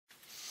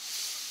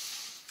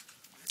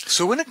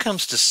So when it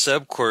comes to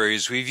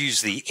subqueries, we've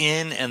used the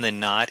in and the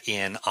not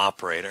in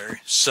operator.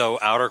 So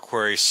outer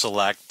query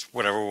select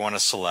whatever we want to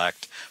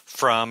select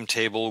from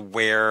table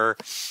where,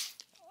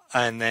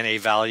 and then a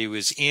value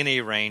is in a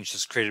range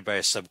that's created by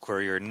a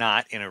subquery or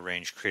not in a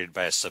range created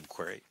by a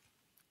subquery.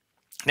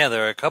 Now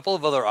there are a couple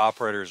of other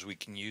operators we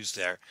can use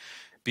there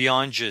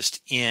beyond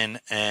just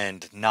in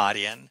and not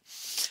in,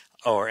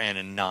 or in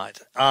and not.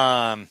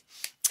 And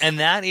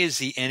that is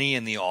the any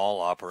and the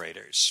all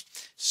operators.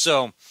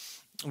 So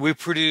we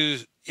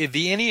produce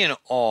the any and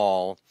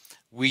all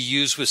we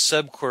use with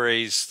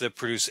subqueries that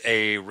produce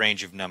a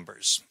range of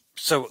numbers.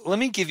 So let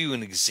me give you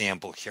an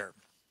example here.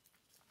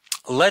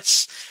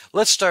 Let's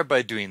start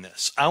by doing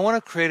this. I want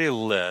to create a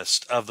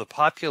list of the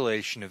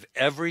population of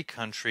every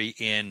country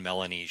in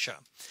Melanesia.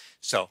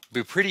 So it'll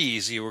be pretty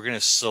easy. We're going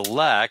to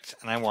select,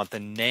 and I want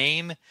the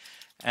name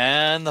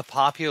and the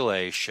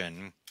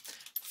population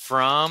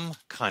from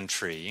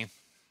country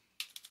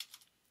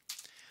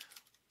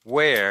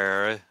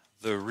where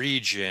the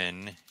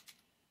region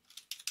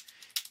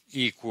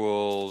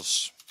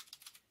equals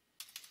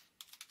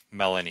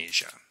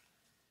Melanesia.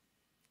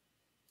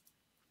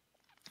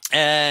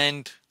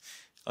 And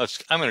I'm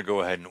going to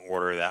go ahead and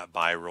order that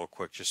by real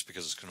quick just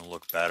because it's going to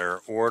look better.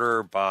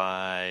 Order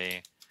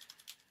by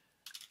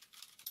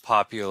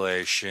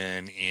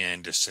population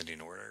in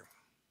descending order.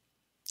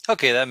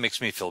 Okay, that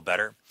makes me feel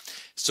better.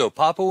 So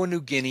Papua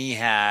New Guinea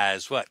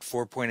has, what,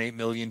 4.8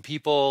 million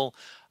people.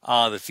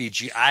 The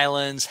Fiji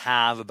Islands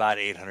have about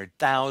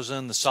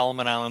 800,000. The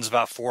Solomon Islands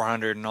about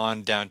 400 and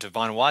on down to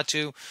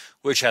Vanuatu,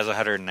 which has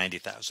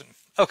 190,000.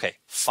 Okay,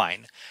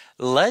 fine.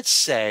 Let's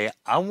say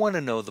I want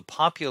to know the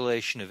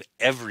population of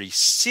every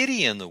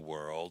city in the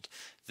world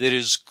that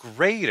is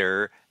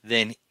greater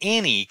than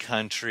any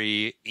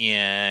country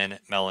in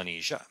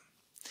Melanesia.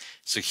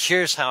 So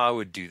here's how I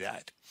would do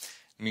that.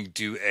 Let me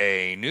do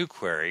a new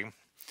query.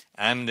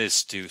 I'm going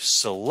to do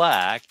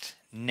select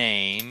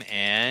name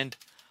and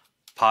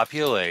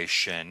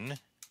population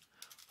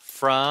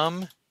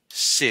from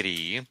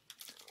city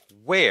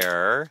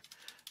where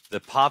the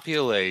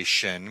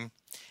population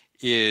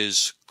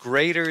is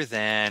greater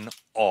than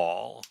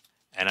all.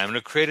 And I'm going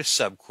to create a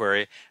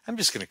subquery. I'm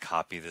just going to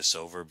copy this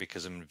over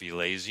because I'm going to be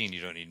lazy and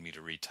you don't need me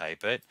to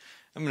retype it.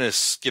 I'm going to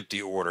skip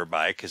the order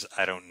by because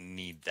I don't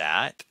need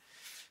that.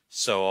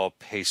 So I'll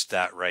paste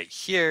that right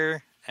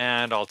here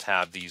and I'll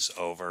tab these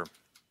over.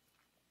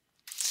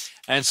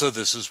 And so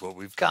this is what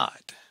we've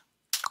got.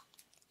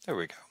 There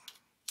we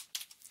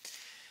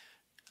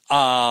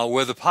go.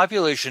 Where the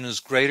population is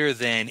greater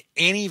than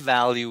any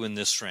value in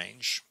this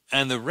range.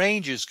 And the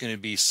range is going to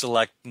be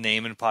select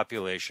name and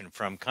population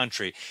from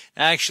country.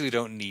 I actually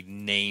don't need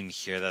name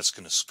here. That's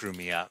going to screw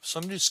me up. So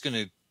I'm just going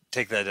to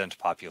take that down to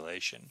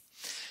population.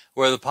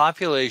 Where the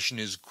population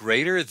is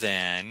greater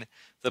than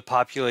the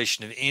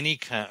population of any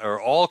or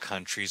all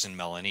countries in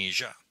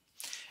Melanesia.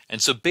 And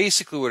so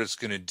basically what it's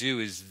going to do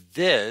is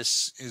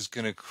this is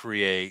going to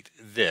create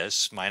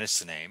this minus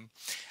the name.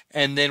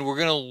 And then we're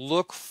going to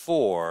look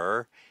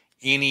for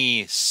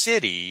any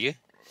city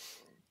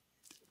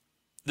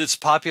that's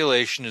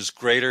population is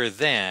greater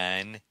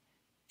than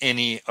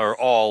any or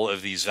all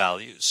of these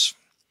values.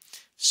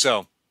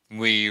 So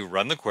we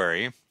run the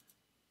query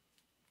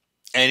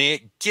and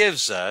it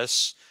gives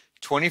us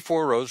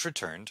 24 rows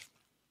returned.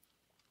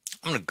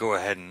 I'm going to go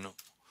ahead and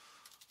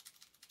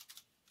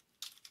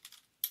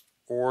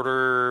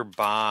order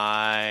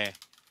by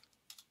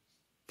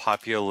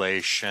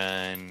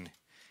population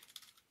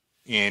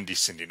in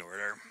descending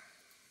order.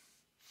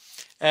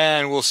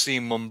 And we'll see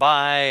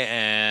Mumbai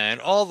and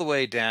all the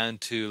way down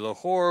to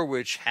Lahore,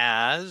 which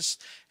has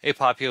a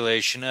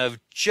population of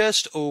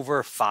just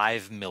over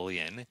 5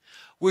 million,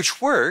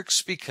 which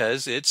works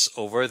because it's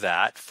over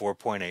that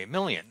 4.8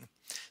 million.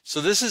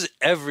 So this is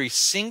every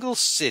single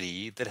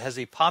city that has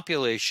a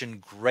population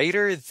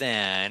greater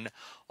than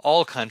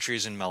all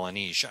countries in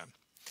Melanesia.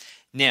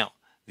 Now,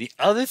 the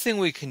other thing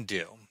we can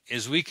do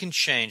is we can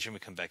change, and we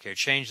come back here,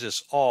 change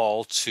this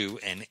all to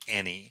an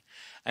any.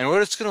 And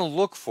what it's going to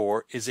look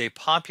for is a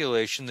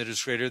population that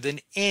is greater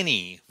than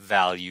any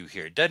value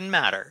here. It doesn't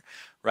matter,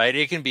 right?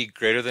 It can be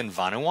greater than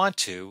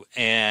Vanuatu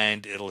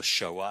and it'll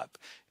show up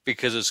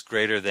because it's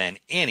greater than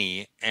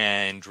any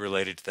and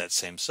related to that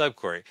same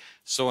subquery.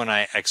 So when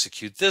I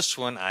execute this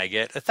one, I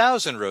get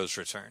 1,000 rows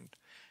returned.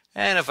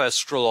 And if I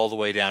scroll all the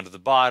way down to the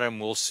bottom,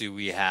 we'll see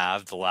we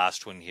have the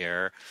last one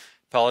here.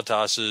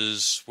 Pelitas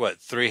is,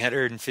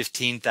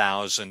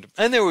 315,000.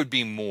 And there would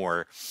be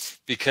more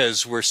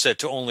because we're set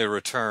to only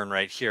return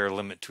right here,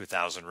 limit to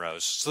 1,000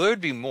 rows. So there would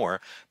be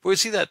more. But we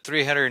see that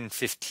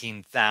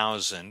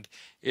 315,000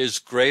 is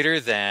greater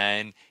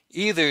than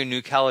either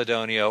New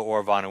Caledonia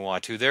or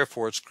Vanuatu.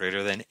 Therefore, it's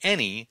greater than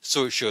any,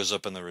 so it shows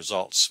up in the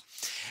results.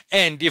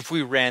 And if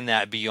we ran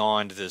that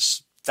beyond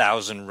this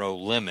 1,000 row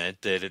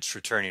limit that it's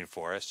returning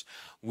for us,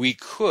 we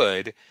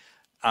could,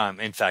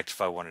 in fact,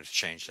 if I wanted to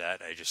change that,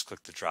 I just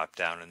click the drop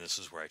down and this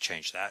is where I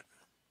change that.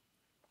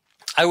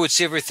 I would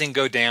see everything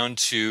go down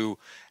to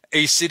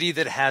a city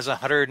that has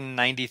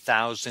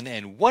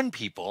 190,001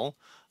 people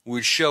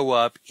would show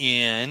up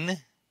in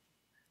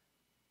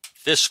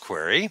this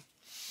query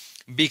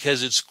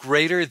because it's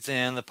greater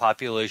than the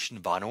population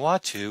of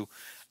Vanuatu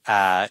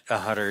at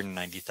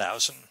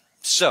 190,000.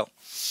 So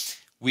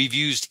we've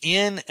used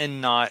in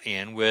and not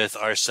in with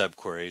our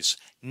subqueries.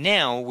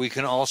 Now we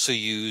can also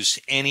use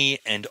any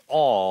and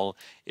all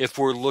if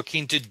we're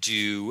looking to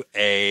do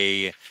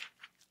a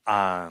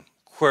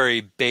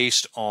query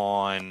based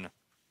on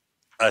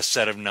a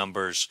set of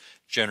numbers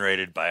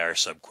generated by our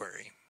subquery.